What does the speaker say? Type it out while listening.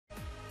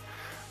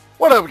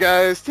What up,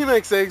 guys?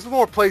 TeamxEggS with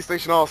more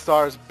PlayStation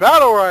All-Stars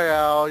Battle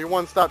Royale, your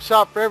one-stop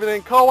shop for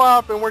everything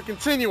co-op, and we're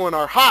continuing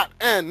our Hot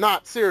and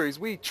Not series.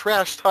 We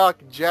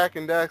trash-talked Jak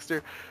and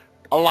Daxter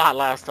a lot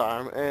last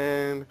time,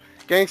 and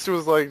Gangster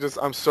was like,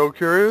 I'm so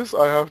curious,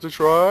 I have to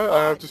try,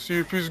 I have to see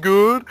if he's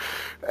good,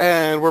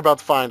 and we're about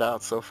to find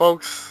out. So,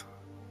 folks,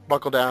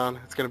 buckle down.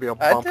 It's going to be a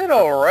bump. I did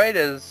alright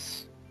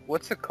as...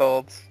 what's it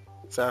called?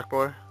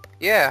 Sackboy?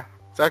 Yeah.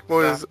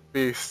 Sackboy is a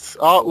beast.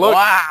 Oh, look!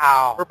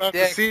 Wow! We're about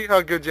to see how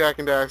good Jak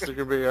and Daxter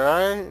can be,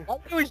 alright? Why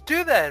do you always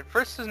do that?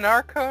 First is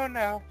Narco,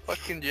 now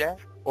fucking Jak.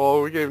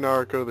 Well, we gave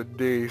Narco the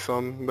D, so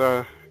I don't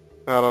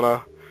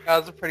know. That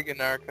was a pretty good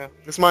Narco.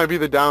 This might be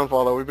the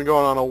downfall, though. We've been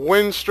going on a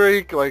win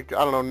streak, like,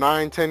 I don't know,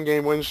 9-10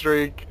 game win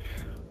streak.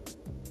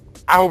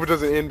 I hope it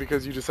doesn't end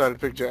because you decided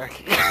to pick Jak.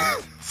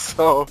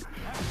 So...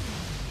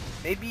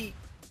 maybe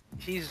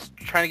he's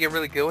trying to get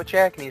really good with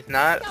Jak and he's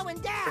not,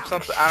 or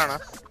something, I don't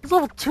know. He's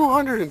level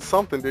 200 and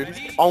something, dude.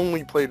 He's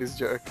only played as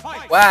Jak.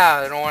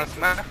 Wow, they don't want to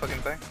smash that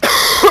fucking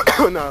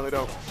thing. No, they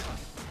don't.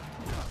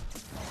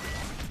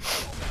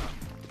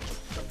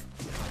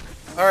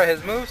 Alright,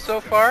 his moves so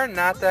far,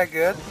 not that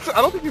good.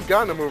 I don't think you've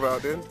gotten a move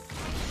out, dude.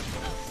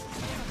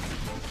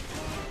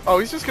 Oh,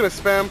 he's just gonna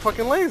spam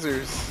fucking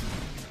lasers.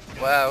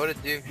 Wow, what a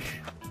douche.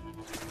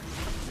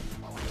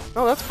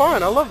 No, that's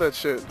fine. I love that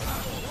shit.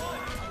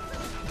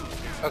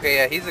 Okay,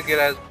 yeah, he's a good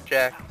as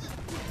Jak.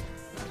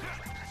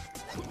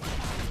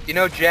 You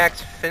know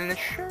Jak's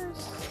finishers?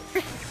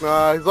 His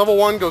level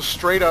 1 goes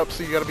straight up,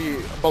 so you gotta be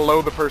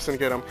below the person to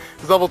get him.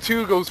 His level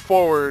 2 goes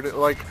forward,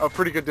 like, a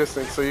pretty good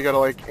distance, so you gotta,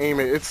 like, aim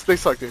it. They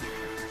suck, dude.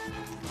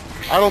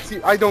 I don't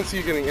see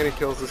you getting any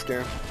kills this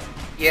game.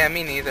 Yeah,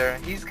 me neither.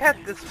 He's got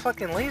this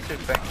fucking laser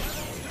thing.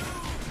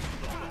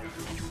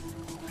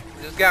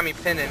 He just got me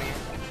pinned in here.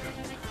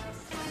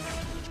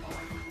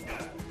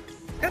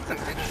 He's got some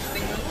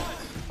interesting moves.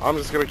 I'm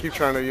just gonna keep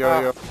trying to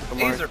yo-yo.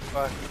 Laser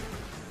fuck.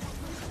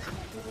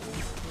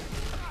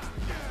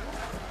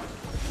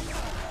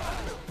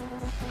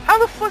 How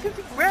the fuck is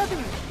he grabbing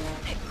me?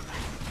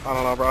 I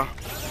don't know, bro.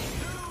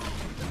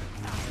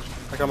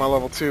 I got my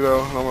level 2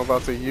 though, and I'm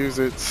about to use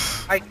it.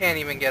 I can't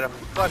even get a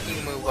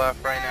fucking move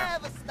off right now.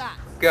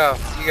 Go.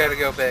 You gotta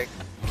go big.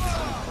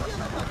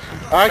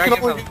 I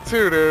can only get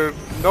 2, dude.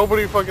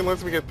 Nobody fucking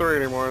lets me get 3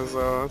 anymore,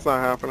 so it's not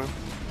happening.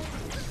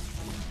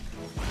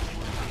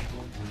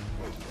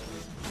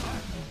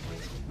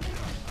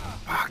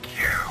 Fuck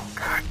you.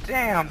 God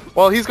damn.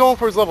 Well, he's going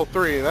for his level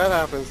 3. That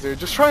happens, dude.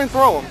 Just try and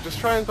throw him. Just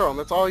try and throw him.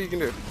 That's all you can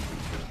do.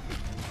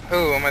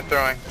 Who am I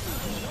throwing?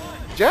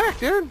 Jak,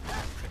 dude.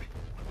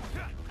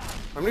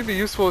 I mean, it'd be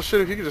useful as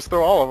shit if you could just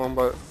throw all of them,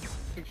 but...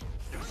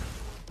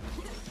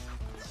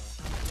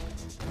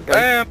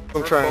 Bam!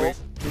 I'm trying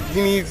to...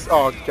 He needs...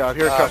 Oh, God.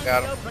 Here it comes.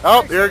 Got him.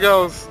 Oh, here it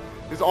goes.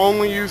 His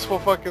only useful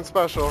fucking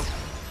special.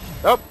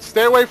 Oh,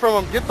 stay away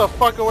from him. Get the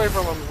fuck away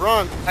from him.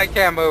 Run. I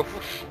can't move.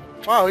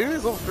 Wow, even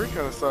his level 3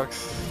 kind of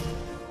sucks.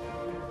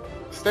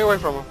 Stay away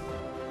from him.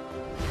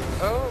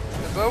 Oh,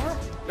 it's over?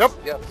 Yep.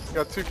 Yep.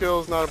 Got 2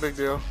 kills. Not a big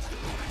deal.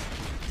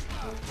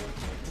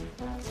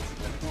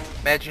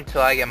 Imagine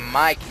until I get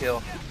my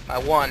kill. My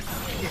one.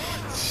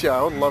 Yeah,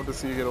 I would love to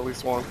see you get at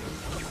least 1.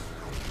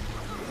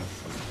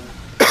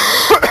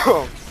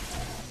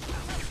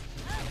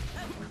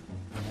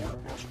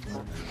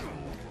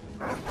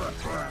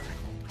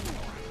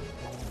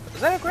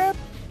 Is that a grab?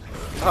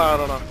 I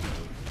don't know.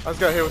 I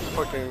just got hit with the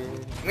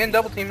fucking... I'm getting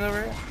double teamed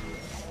over here.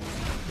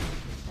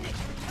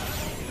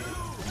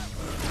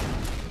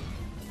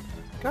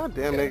 God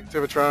damn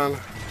Negativitron.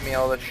 Give me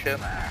all that shit.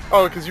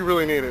 Oh, because you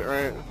really need it,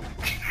 right?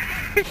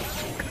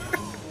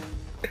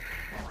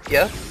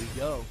 Yes?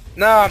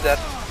 No, I'm dead.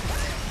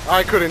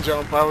 I couldn't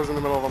jump. I was in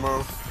the middle of a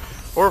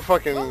move. We're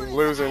fucking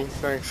losing.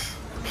 Thanks.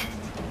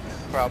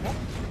 Problem?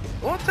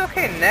 Well, it's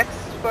okay. Next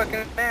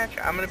fucking match,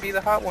 I'm gonna be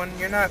the hot one.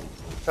 You're not.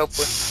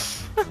 Hopefully.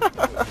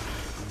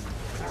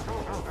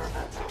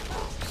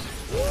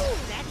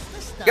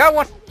 Got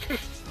one!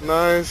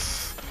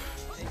 Nice.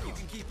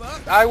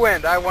 I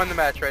win. I won the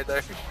match right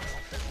there.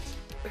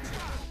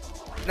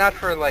 Not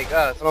for like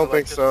us. I don't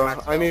think so.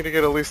 I need to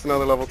get at least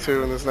another level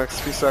 2 in this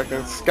next few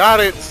seconds. Got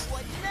it!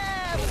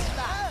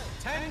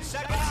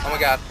 Oh my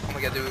god. Oh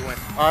my god, do we win?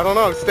 I don't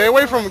know. Stay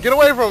away from him. Get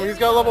away from him. He's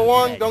got level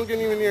 1. Don't get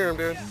even near him,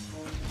 dude.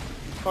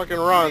 Fucking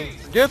run.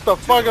 Get the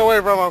fuck away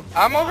from him.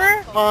 I'm over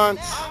here? Punt.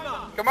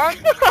 Come on.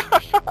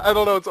 I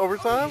don't know. It's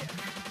overtime?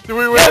 Do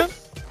we win?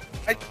 Yes.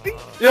 I think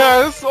so.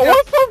 Yes.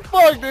 What the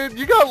fuck, dude?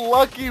 You got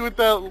lucky with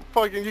that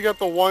fucking... You got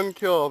the 1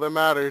 kill that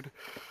mattered.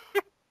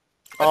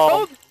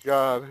 Oh,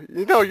 God.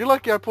 You know, you're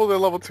lucky I pulled that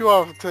level 2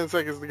 off with 10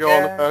 seconds to go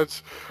on the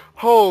match.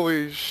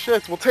 Holy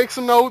shit. We'll take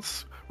some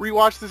notes,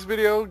 rewatch this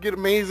video, get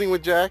amazing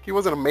with Jak. He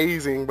wasn't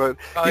amazing, but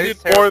he did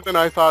more than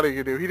I thought he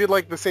could do. He did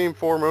like the same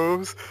 4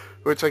 moves,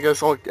 which I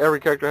guess every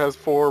character has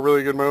 4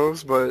 really good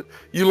moves, but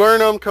you learn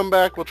them, come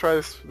back, we'll try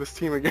this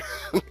team again.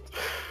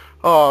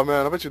 Oh,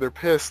 man, I bet you they're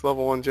pissed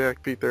level 1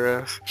 Jak beat their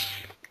ass.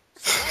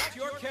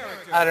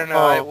 I don't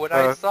know. What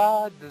I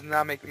saw does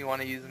not make me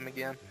want to use them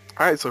again.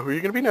 Alright, so who are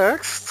you going to be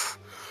next?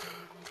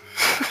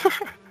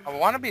 I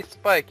want to be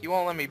Spike. You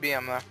won't let me be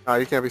him though. Nah,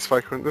 you can't be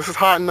Spike. This is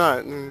hot and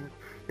nut, and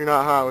you're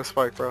not hot with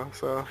Spike, bro.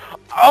 So.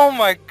 Oh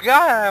my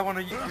god! I want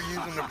to use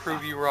him to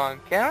prove you wrong.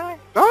 Can I?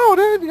 No,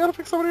 dude. You gotta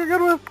pick somebody you're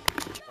good with.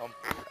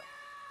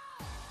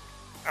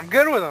 I'm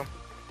good with him.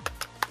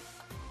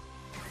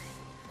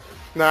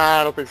 Nah,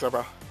 I don't think so,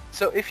 bro.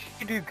 So if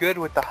you do good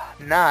with the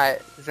knot,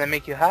 does that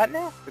make you hot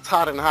now? It's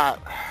hot and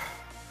hot.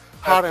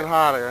 Hot and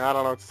hotter. I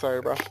don't know what to tell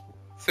you, bro.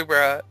 Super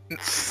hot.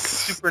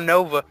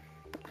 Supernova.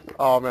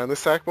 Oh man, this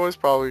sack boy's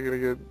probably gonna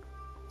get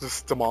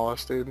just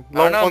demolished, dude. I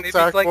don't know, maybe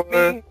it's like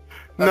me.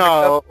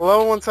 No,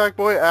 level 1 sack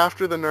boy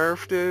after the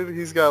nerf, dude,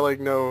 he's got like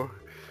no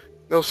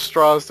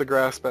straws to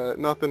grasp at,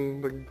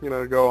 nothing to, you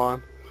know, go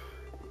on.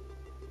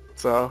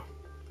 So,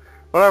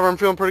 whatever, I'm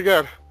feeling pretty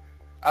good.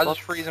 I'll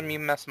just freeze him, you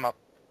mess him up.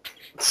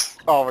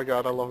 Oh my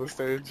god, I love this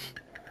stage.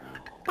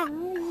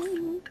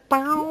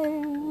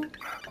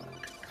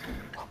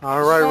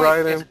 Alright,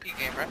 right in. PSP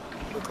game,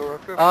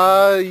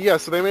 right? Yeah,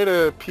 so they made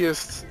a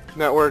PS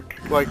Network,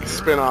 like,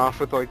 spin-off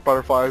with, like,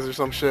 butterflies or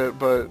some shit,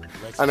 but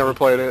I never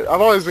played it. I've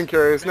always been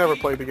curious, never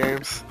played the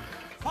games.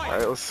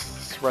 Alright,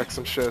 let's wreck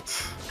some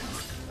shits.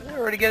 I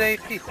already get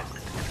AP.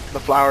 The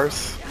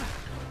flowers.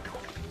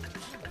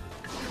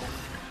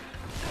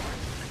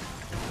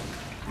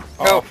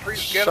 Go,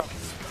 freeze, get him.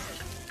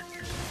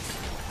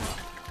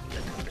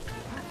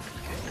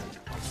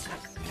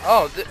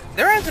 Oh,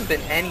 there hasn't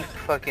been any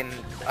fucking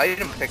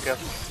item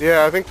pickups.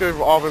 Yeah, I think they've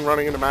all been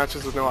running into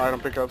matches with no item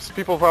pickups.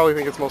 People probably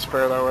think it's most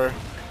fair that way.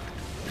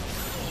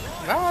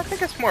 No, I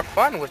think it's more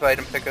fun with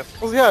item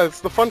pickups. Well, yeah, it's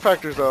the fun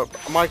factor's up.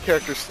 My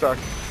character's stuck.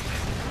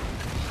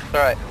 It's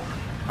alright.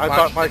 I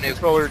thought my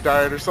controller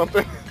died or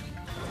something.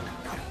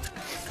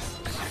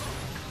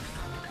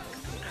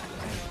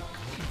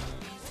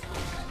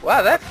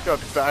 Wow, that got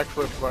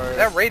backflipped by it.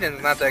 That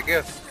Raiden's not that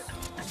good.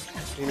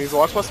 He needs to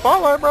watch my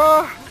spotlight,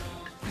 bro.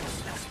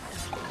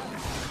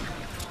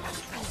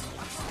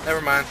 Never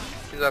mind.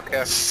 He's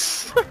okay.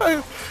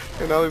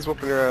 And now he's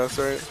whooping your ass,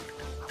 right?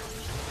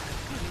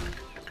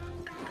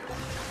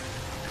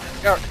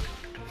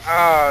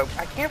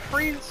 I can't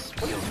freeze.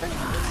 What do you think?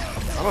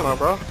 I don't know,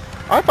 bro.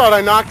 I thought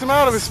I knocked him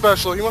out of his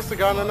special. He must have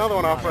gotten another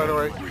one off right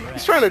away.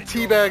 He's trying to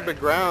teabag the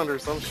ground or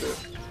some shit.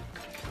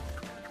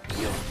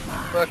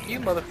 Fuck you,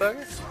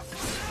 motherfucker.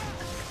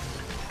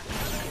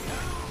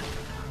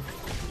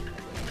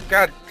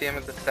 God damn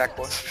it, the stack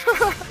boy.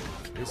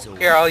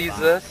 Here, I'll use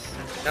this.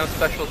 No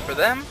specials for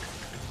them.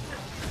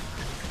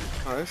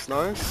 Nice,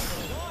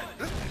 nice.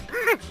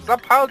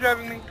 Stop pile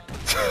driving me.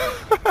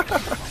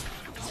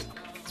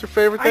 What's your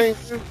favorite thing?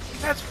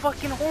 That's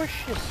fucking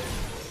horseshit.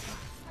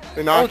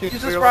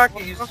 Use this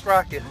rocket, use this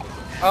rocket.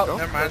 Oh, no?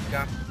 Never mind, it's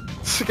gone.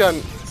 She got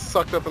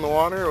sucked up in the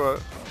water or what?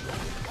 I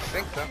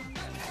think so.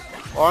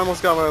 Oh, I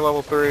almost got my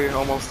level 3.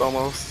 Almost.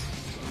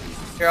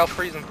 Here, I'll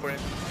freeze him for you.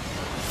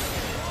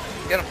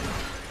 Get him.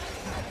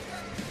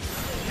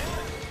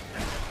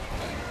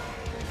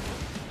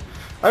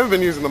 I haven't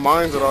been using the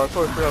mines at all. I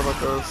totally forgot about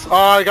those.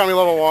 Oh, he got me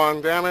level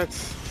 1. Damn it.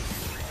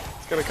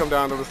 It's gonna come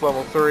down to this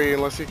level 3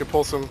 unless he can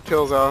pull some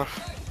kills off.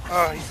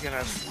 Oh, he's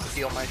gonna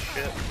steal my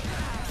shit.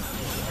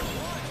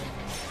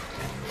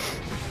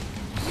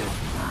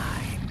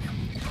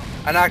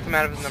 I knocked him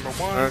out of his number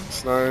 1.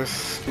 That's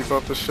nice. Keep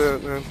up the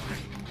shit, man.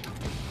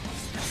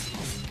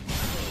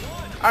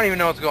 I don't even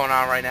know what's going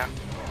on right now.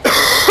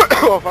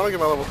 Well, if I don't get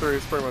my level 3,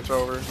 it's pretty much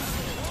over.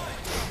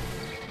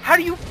 How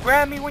do you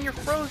grab me when you're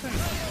frozen?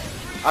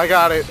 I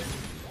got it.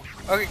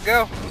 Okay,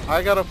 go.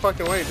 I gotta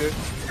fucking wait, dude.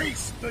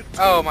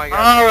 Oh my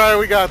god. Alright,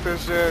 we got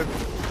this shit.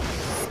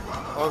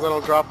 As long as I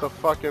don't drop the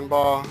fucking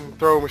ball and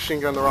throw a machine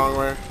gun the wrong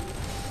way.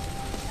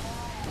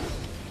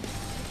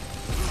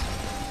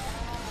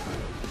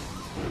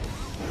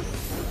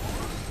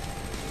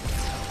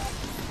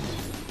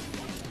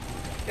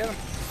 Get him.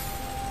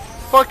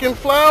 Fucking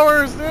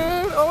flowers, dude!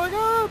 Oh my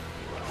god!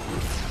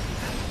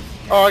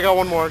 Oh, I got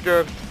one more.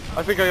 Good.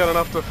 I think I got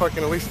enough to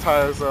fucking at least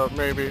tie us up,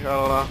 maybe. I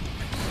don't know.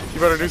 You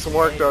better do some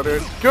work though,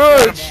 dude.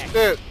 Good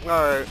shit!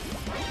 Alright.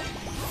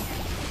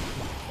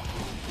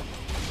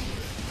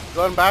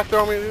 Let him back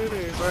throw me, dude.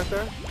 He's right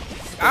there.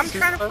 I'm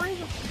trying to freeze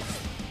him.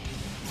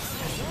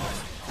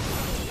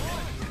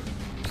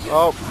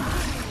 Oh.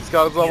 He's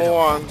got his level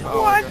 1.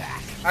 Oh what?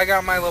 I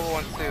got my level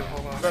 1 too.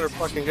 Hold on. Better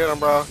fucking get him,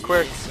 bro.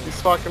 Quick.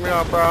 He's fucking me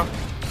up, bro.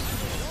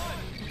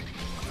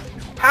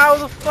 How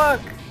the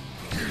fuck?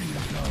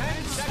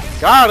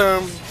 Got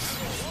him.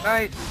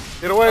 Nice.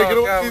 Get away, oh, get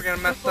away. God, we're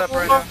gonna mess up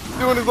right now.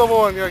 Doing his level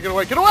 1. Yeah, get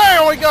away. Get away!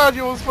 Oh my god,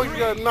 you almost fucking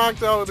got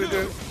knocked out with it,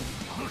 dude.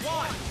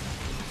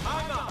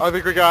 I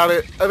think we got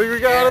it. I think we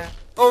got it.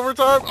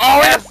 Overtime.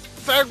 Oh, yes!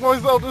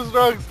 Sackboy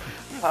self-destructs.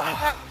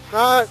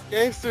 Not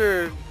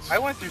gangster. I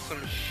went through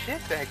some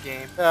shit that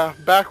game. Yeah,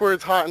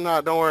 backwards, hot and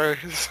not. Don't worry.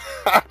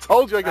 I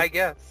told you I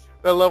guess.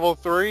 That level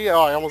 3.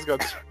 Oh, I almost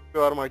got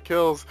out of my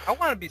kills. I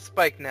want to be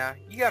Spike now.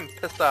 You got me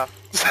pissed off.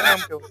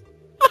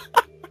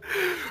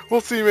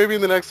 We'll see. Maybe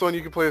in the next one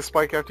you can play a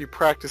Spike after you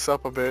practice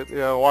up a bit.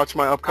 Yeah, watch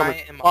my upcoming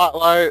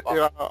spotlight. You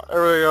know,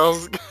 everything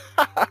else.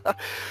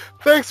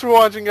 Thanks for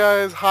watching,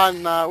 guys. Hot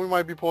and not. We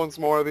might be pulling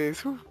some more of these.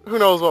 Who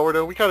knows what we're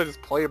doing? We kind of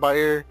just play it by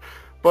ear.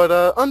 But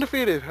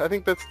undefeated. I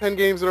think that's 10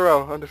 games in a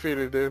row.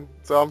 Undefeated, dude.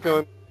 So I'm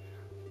feeling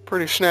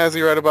pretty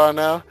snazzy right about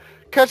now.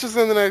 Catch us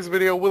in the next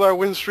video. Will our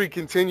win streak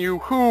continue?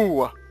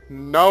 Who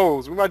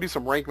knows? We might do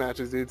some rank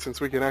matches, dude,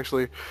 since we can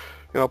actually,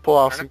 pull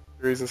off some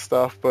series and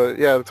stuff. But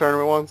yeah, the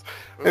tournament ones.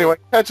 Anyway,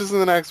 catch us in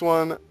the next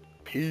one.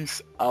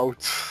 Peace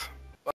out.